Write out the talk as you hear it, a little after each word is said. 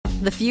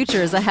The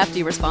future is a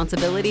hefty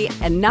responsibility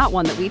and not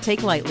one that we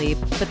take lightly,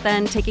 but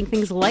then taking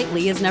things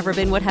lightly has never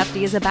been what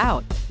Hefty is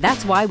about.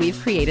 That's why we've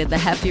created the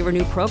Hefty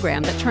Renew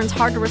program that turns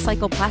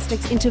hard-to-recycle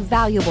plastics into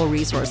valuable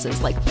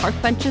resources like park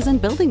benches and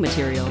building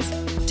materials.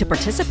 To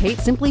participate,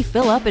 simply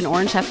fill up an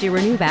orange Hefty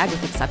Renew bag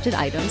with accepted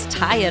items,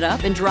 tie it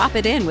up, and drop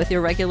it in with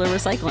your regular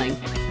recycling.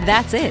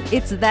 That's it.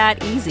 It's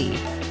that easy.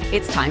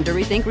 It's time to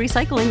rethink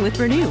recycling with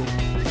Renew.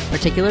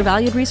 Particular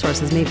valued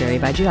resources may vary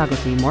by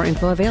geography. More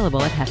info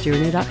available at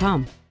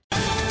heftyrenew.com.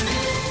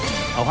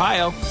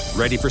 Ohio,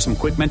 ready for some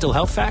quick mental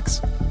health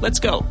facts? Let's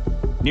go.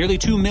 Nearly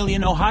 2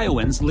 million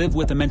Ohioans live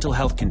with a mental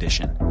health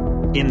condition.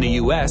 In the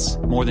U.S.,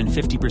 more than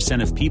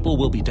 50% of people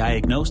will be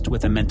diagnosed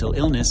with a mental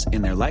illness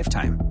in their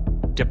lifetime.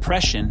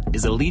 Depression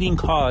is a leading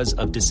cause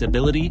of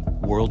disability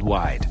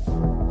worldwide.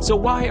 So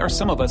why are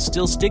some of us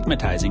still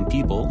stigmatizing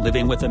people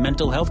living with a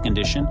mental health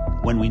condition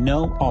when we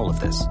know all of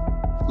this?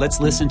 Let's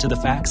listen to the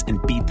facts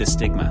and beat the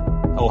stigma.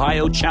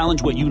 Ohio,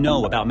 challenge what you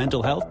know about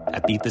mental health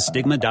at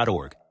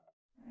beatthestigma.org.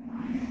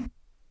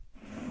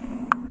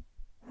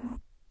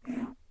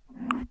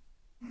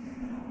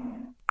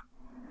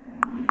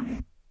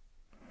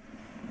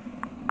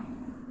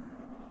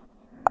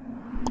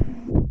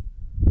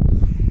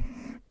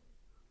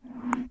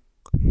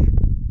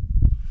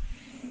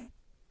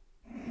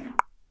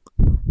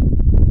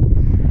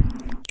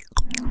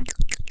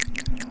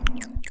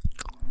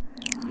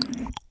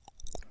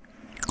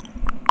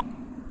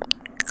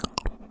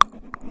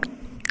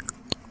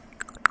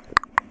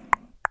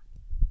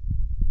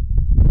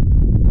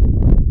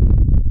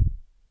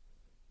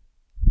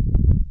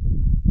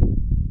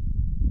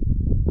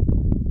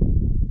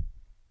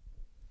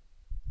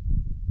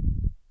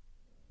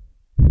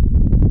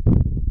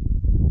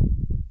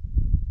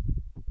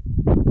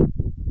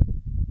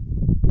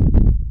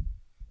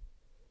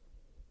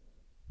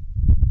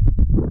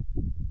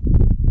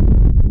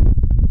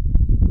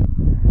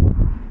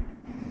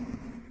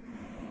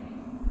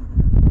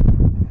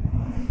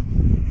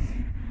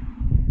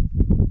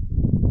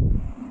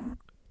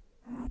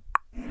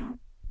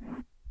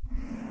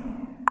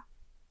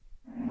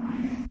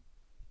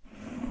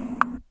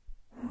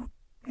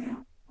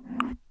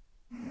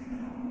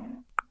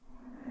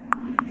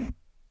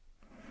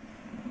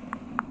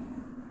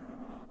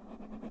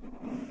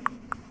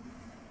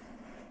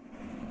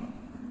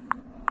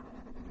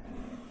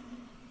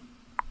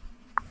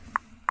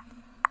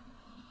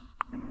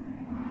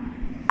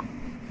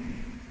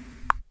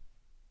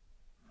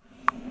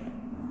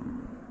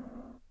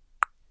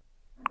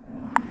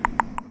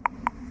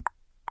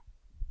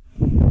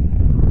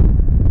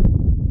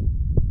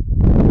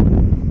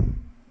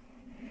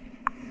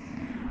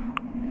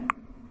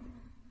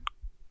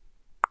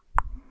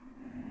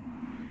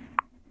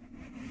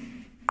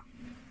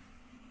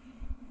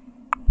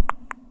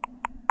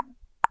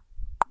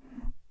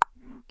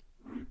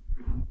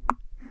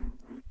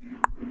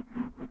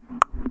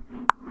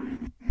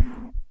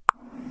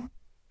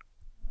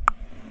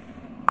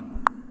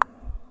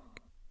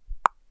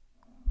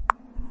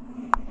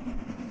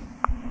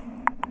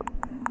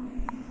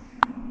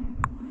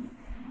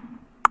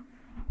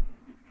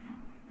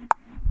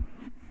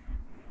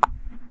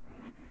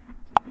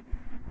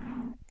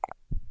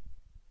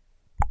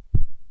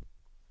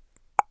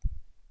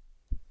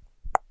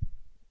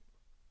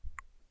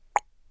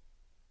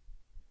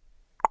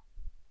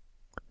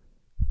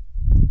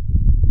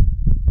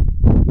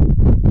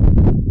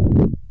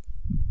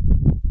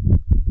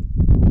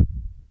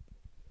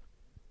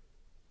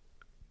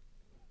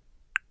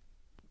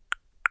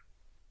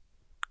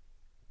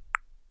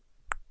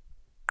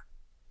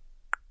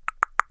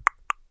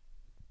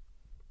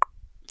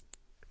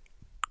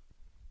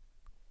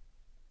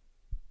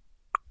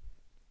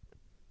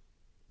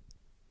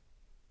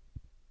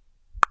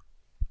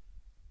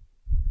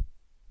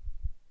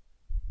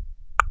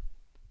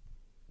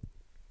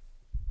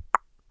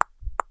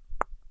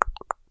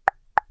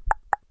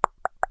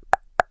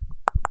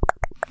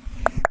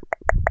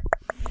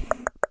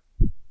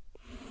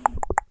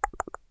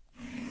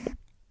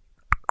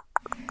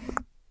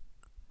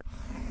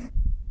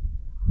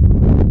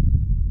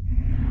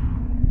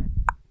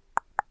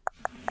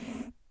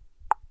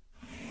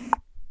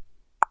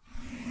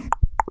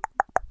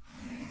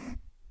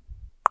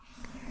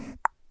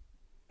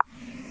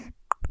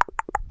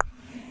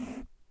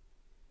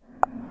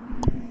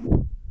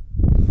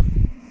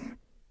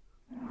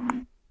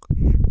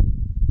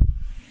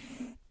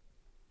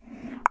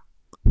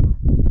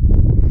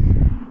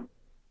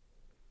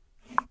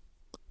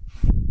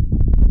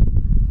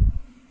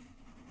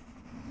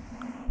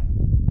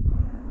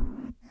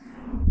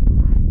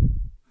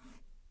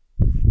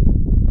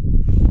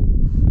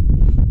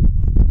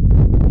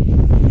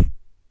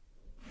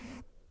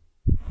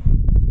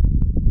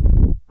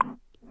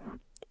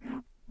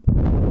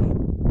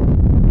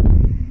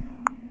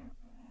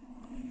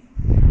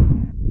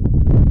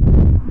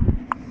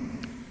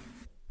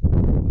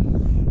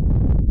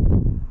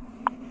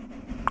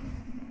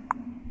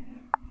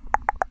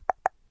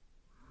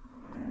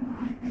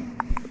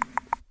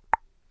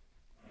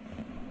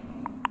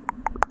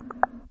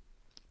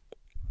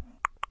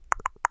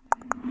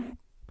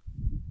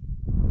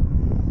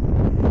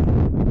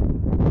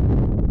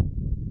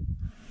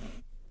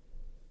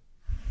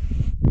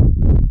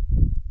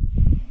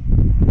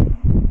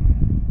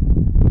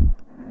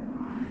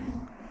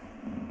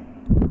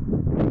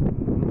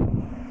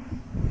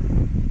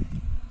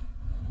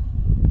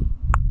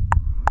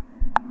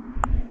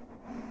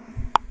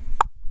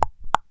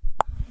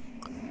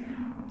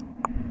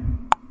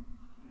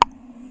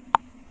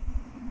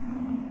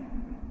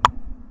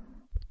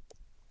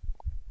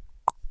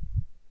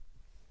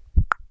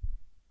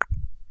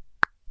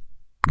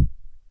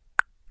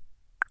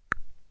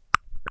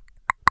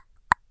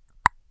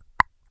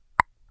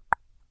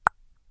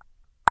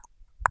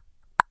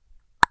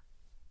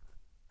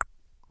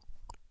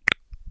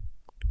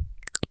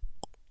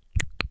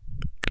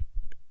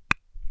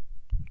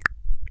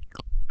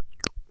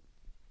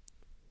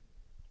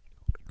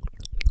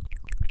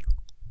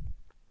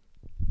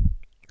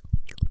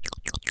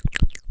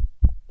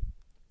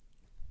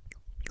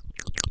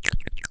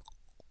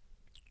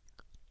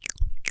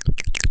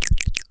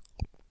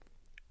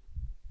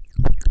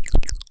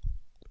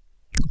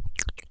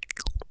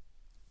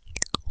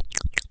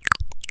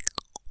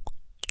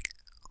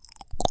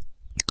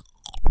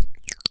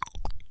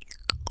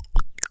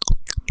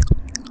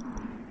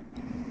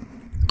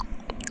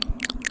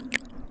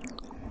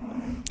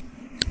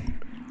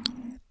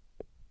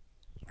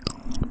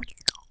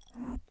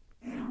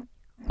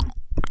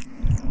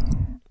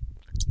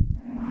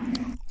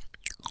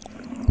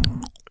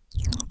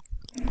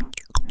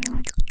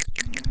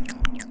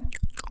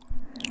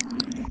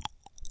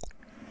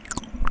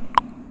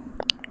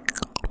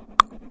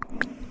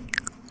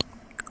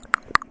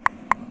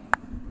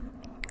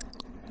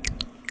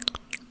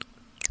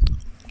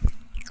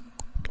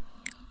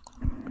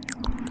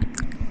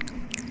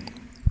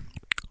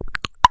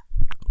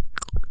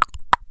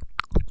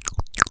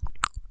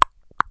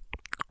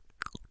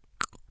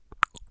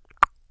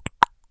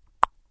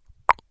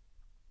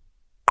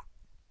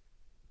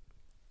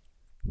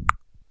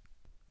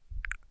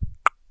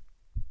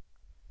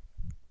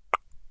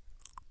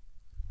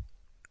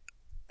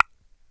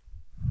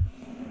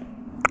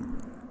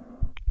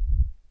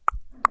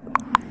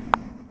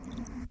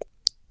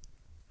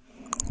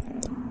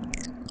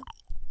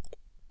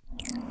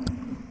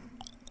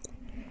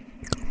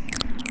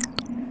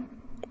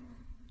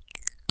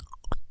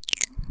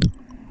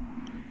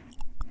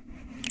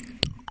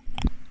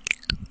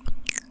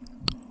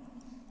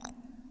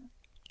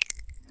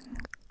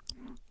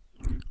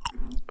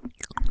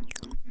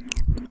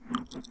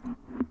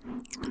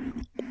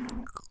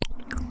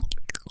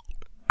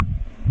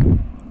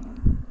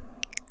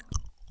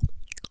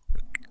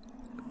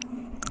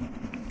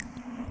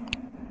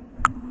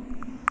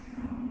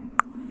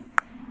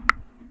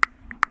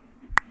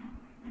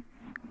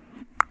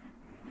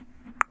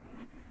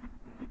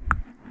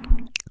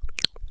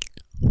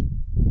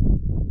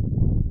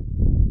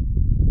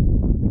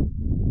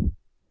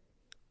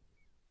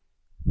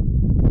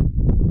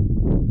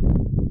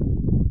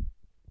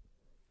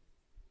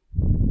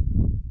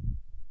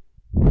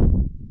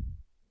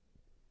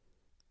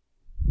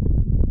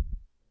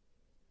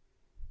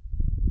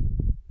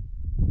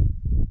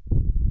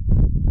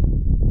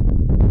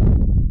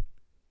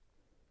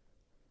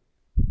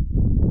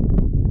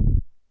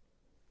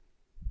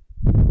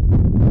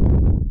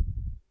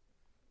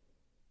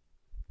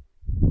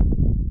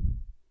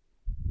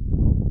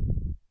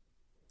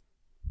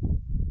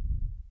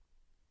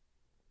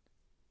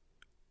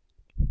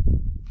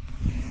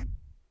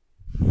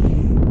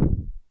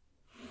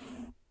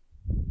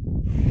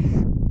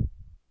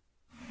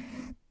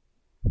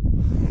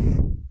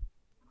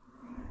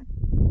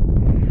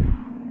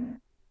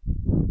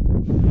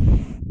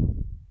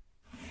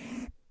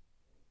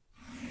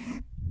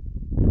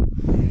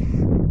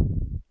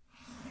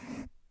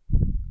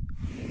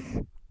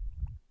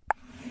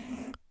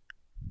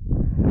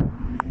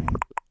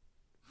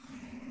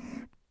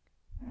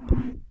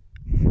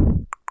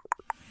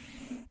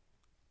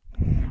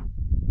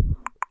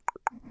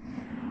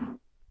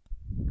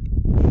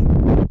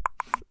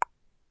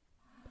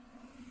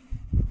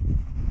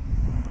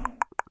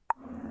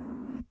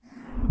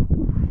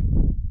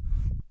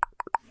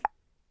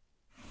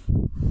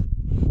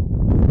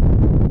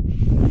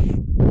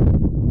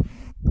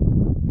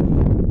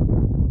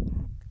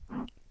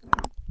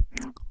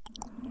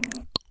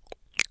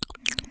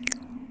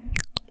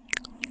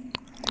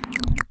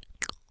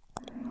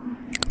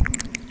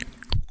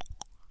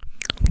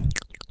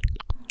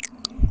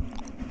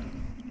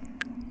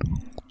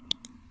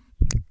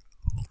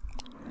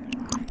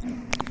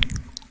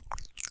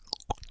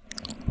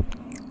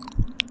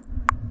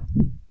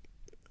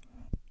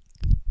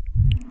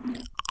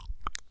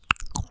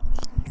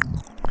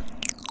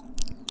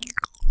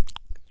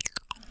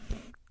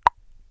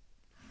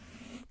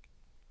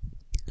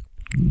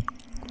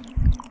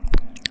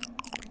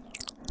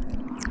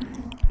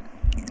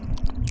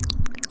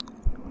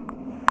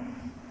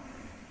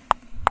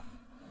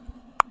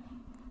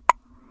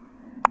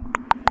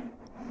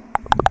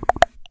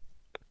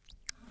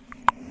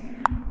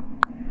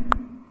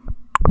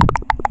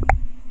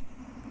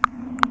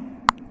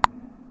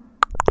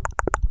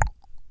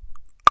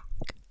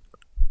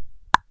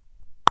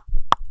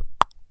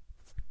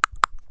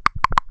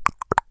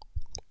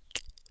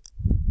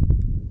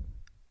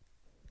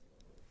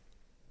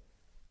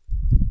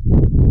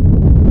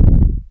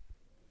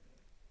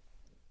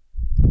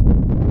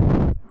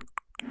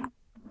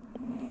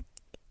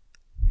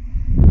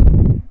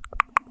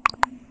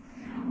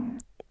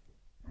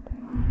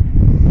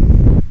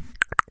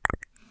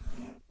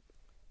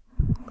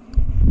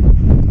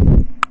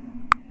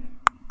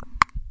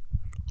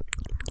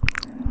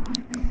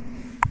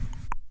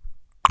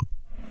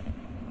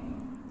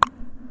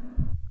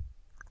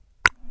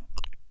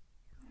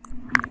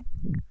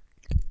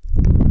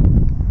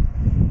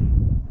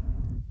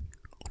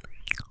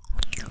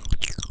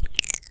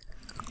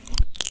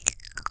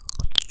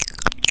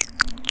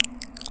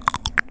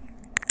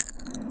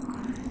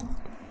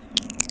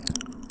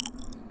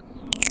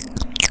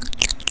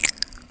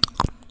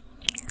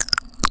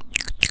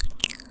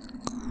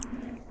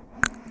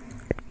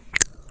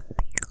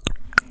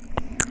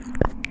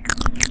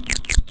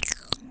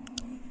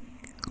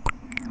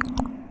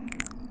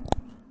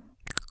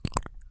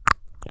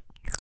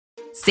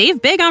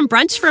 Save big on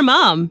brunch for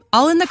mom,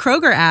 all in the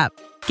Kroger app.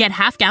 Get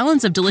half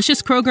gallons of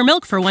delicious Kroger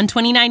milk for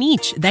 $1.29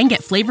 each. Then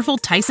get flavorful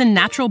Tyson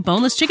natural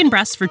boneless chicken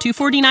breasts for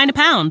 $2.49 a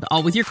pound,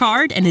 all with your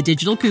card and a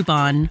digital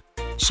coupon.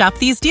 Shop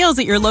these deals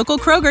at your local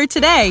Kroger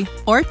today,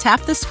 or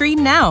tap the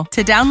screen now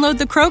to download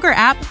the Kroger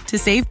app to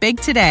save big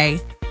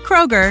today.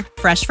 Kroger,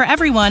 fresh for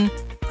everyone.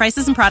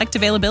 Prices and product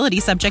availability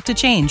subject to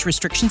change.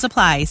 Restrictions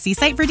apply. See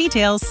site for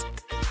details.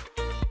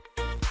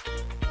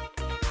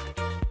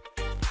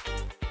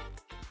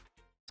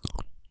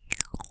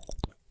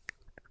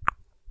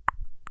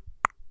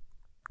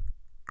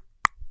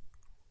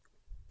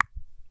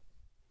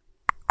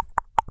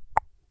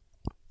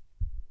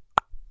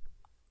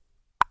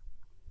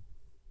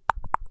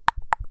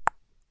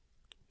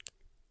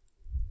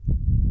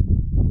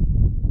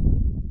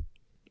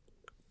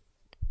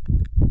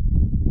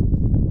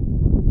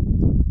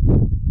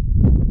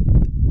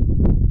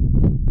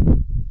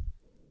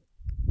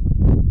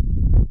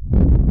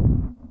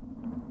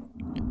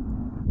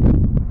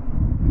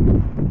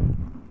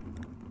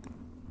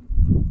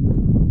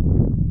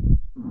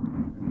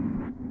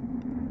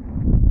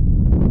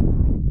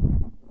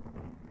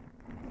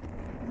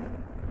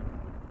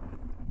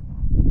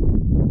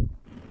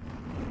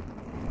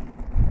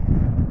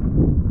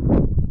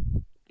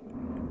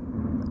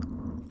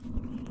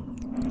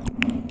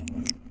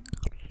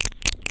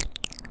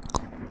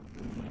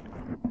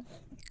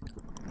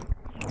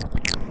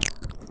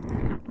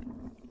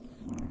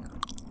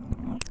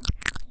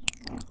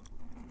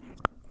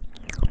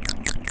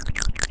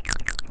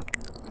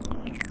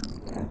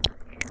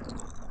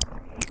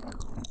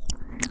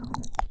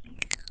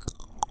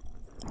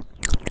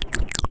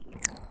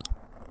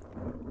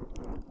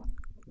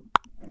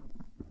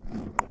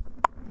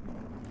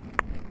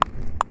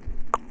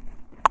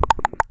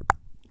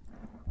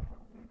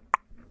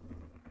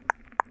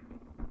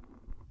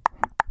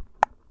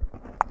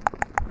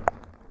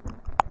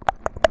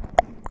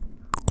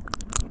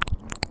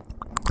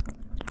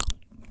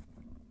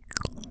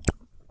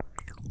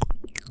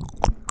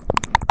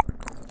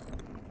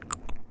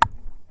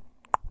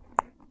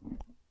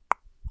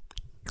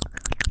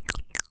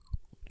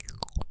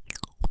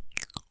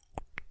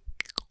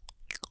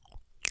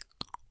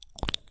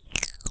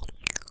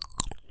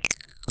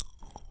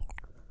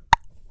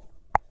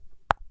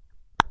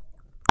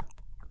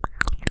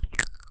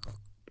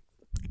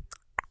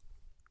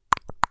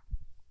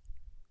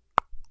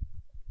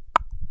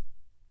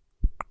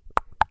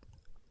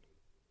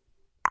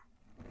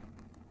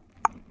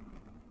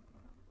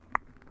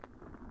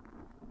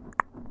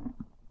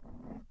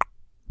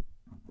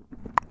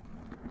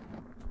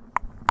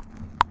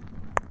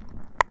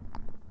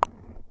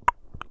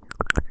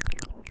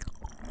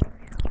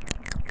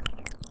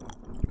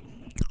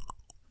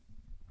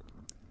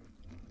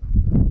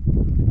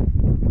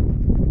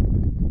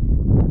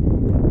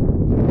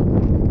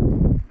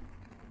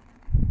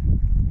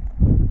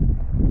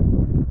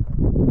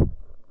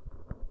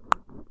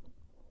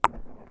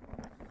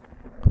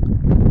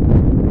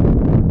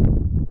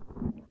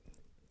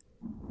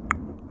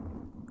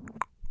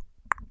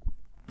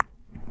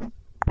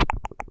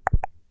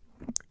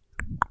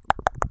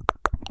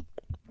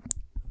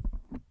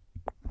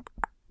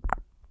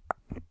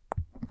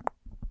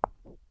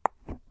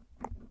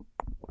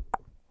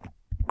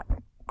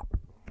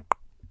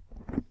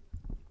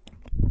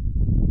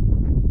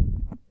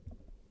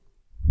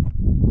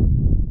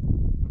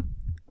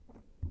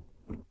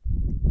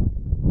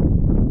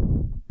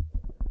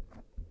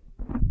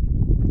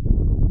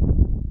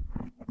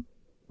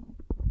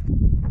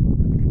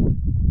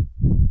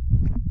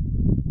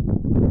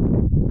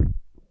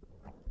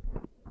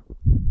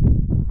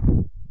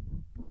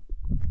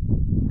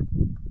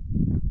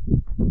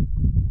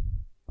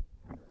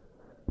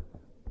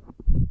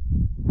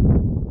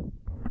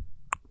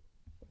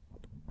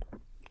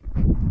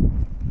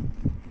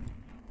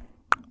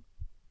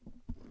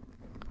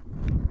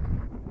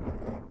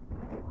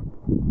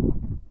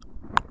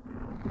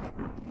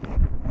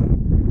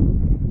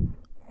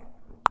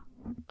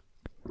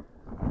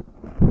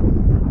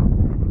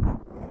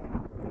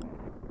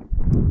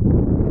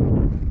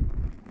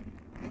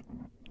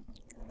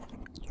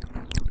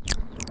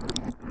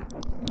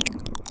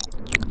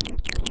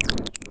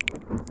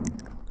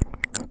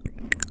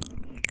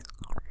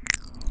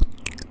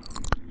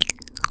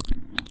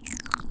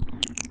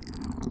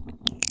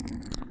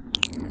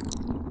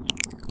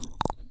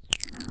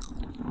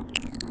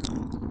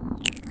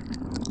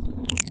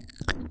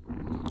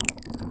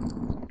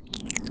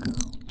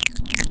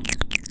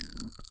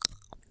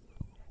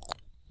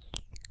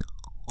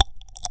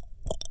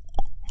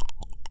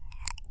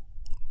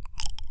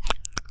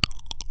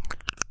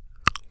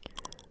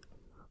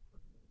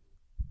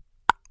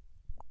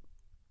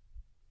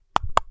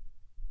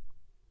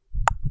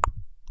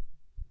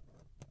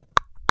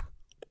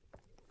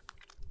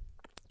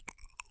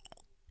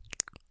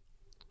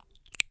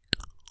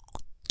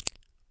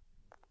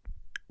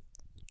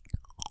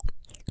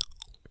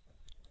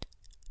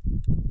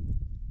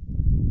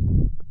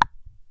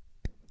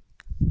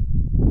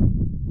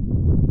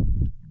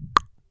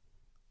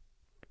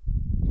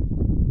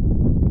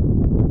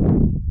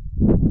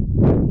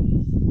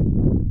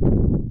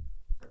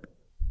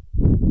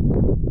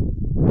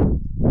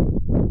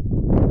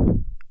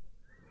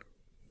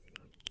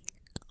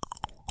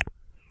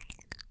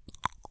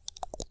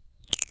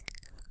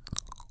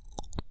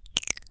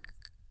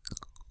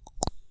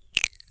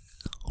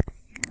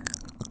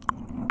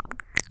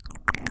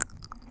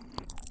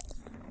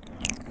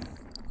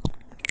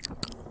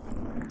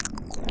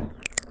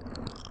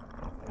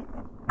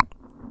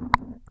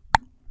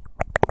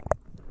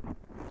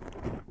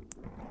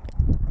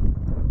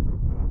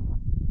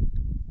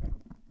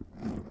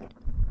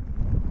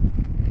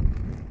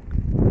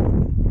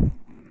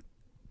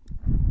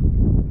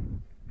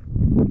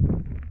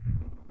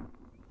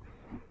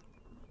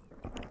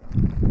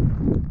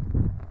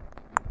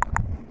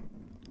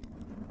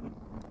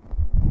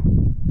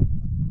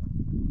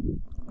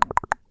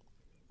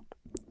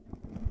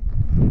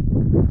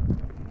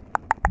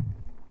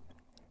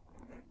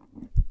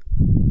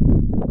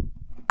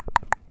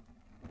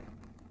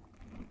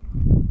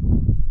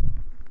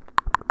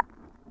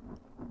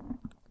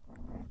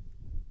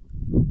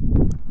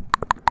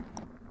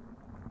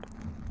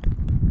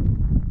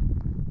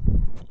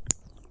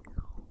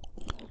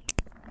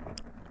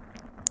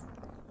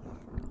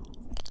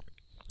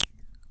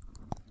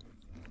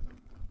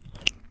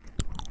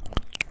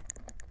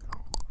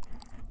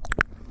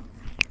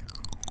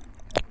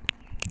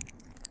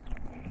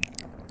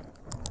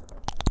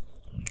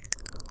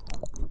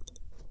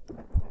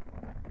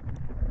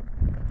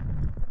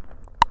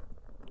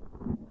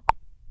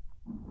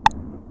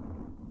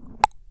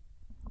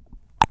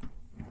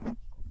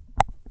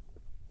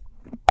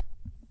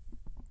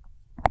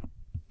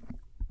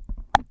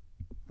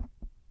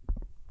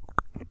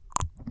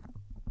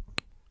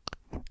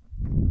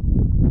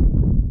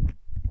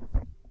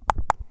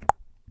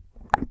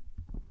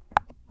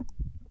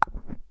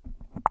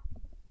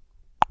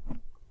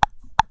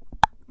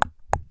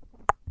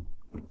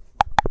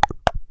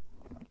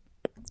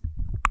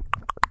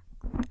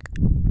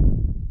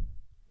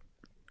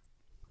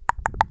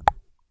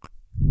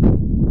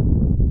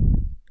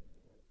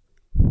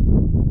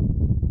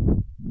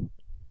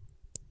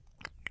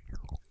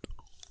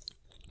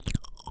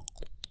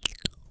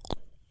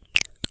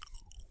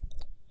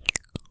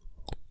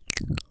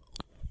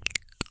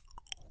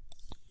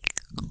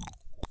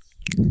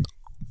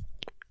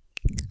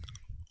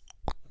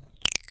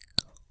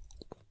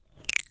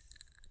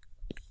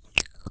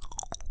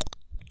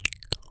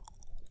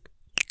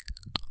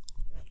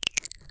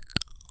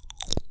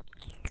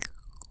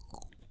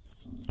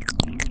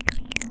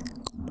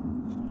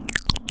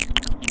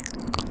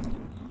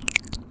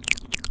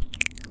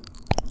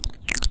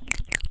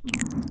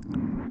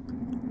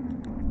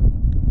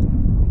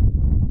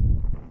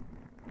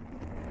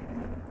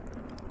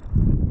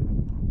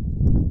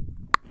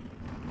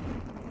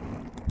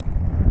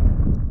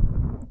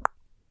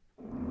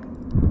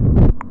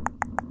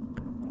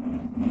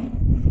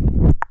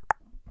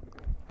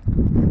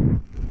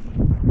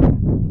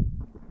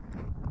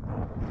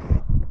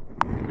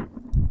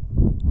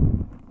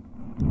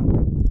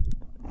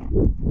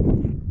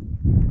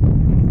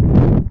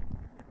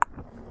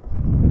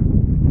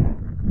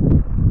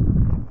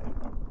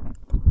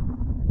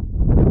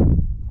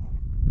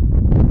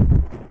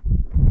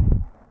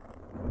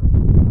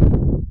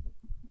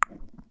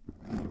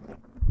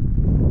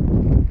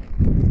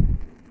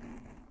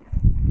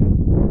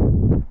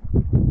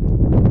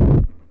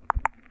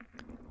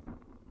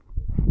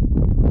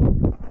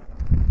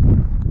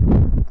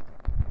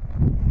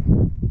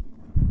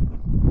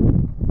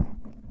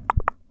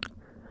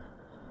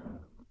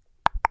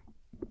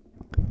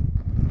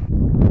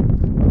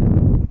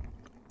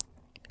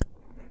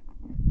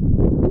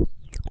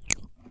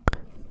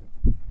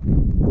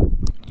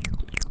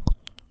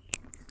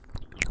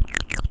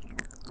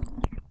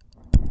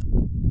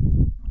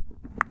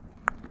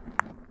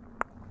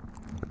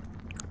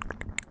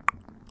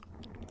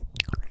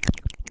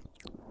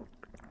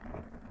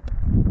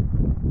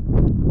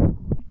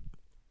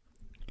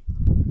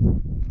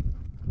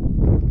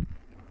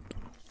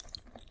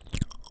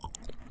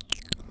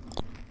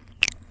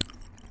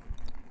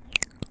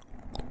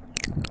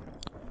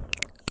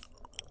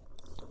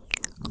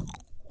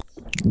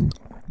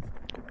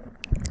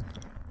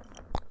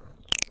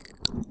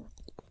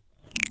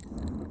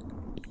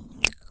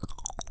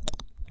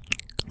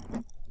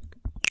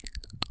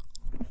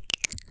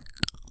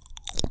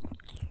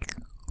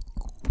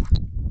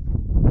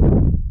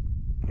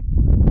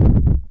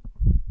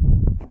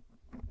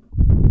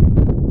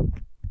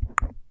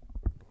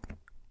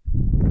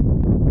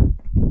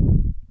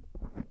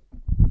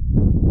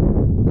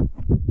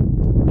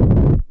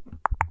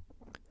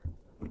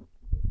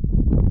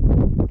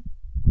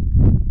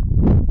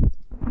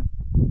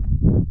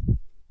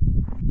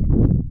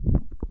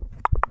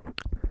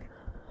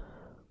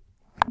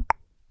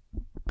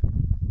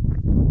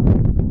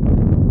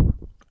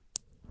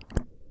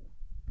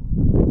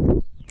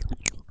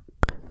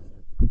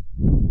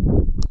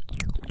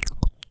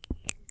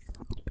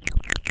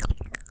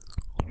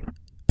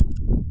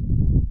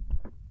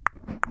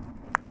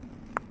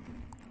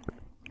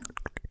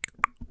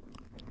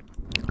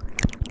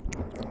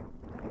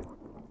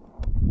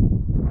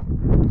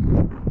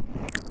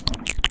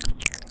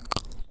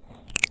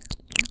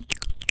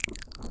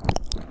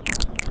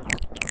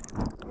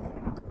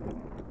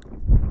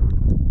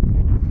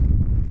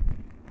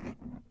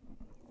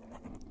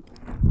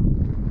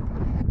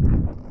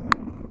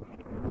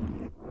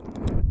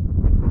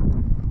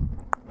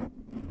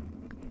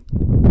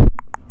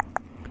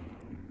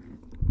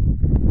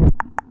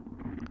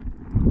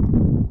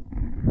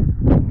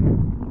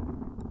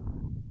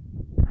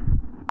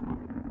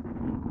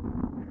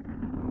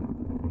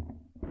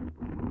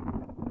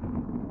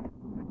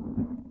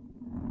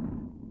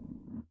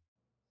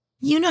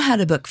 You know how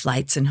to book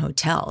flights and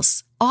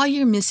hotels. All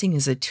you're missing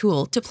is a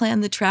tool to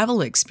plan the travel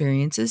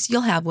experiences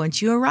you'll have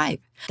once you arrive.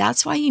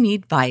 That's why you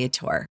need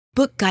Viator.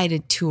 Book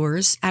guided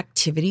tours,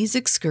 activities,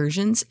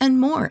 excursions,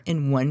 and more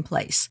in one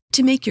place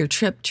to make your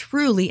trip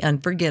truly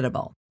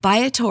unforgettable.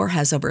 Viator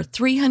has over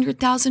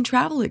 300,000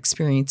 travel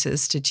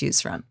experiences to choose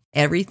from.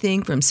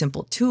 Everything from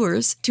simple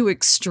tours to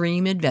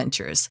extreme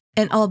adventures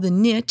and all the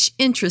niche,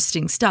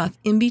 interesting stuff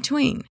in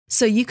between.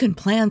 So you can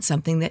plan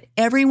something that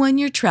everyone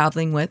you're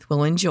traveling with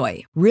will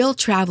enjoy. Real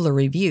traveler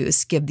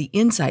reviews give the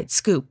inside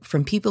scoop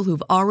from people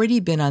who've already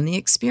been on the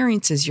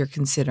experiences you're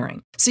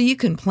considering. So you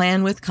can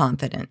plan with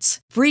confidence.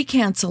 Free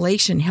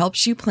cancellation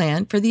helps you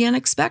plan for the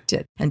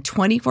unexpected. And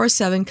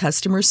 24/7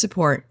 customer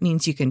support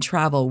means you can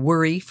travel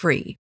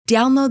worry-free.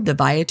 Download the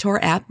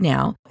Viator app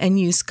now and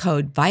use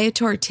code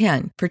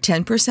Viator10 for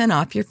 10%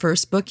 off your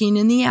first booking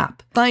in the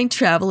app. Find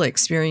travel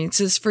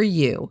experiences for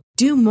you.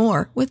 Do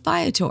more with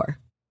Viator.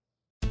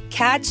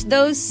 Catch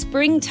those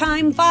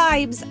springtime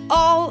vibes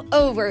all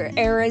over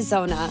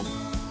Arizona.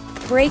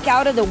 Break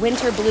out of the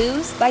winter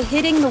blues by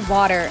hitting the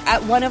water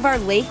at one of our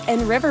lake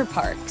and river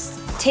parks.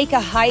 Take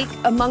a hike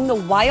among the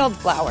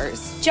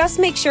wildflowers. Just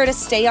make sure to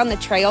stay on the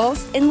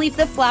trails and leave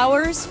the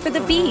flowers for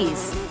the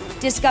bees.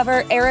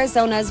 Discover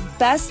Arizona's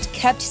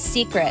best-kept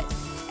secret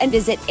and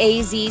visit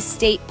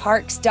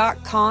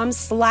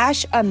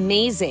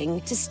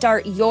azstateparks.com/amazing to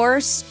start your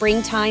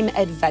springtime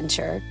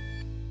adventure.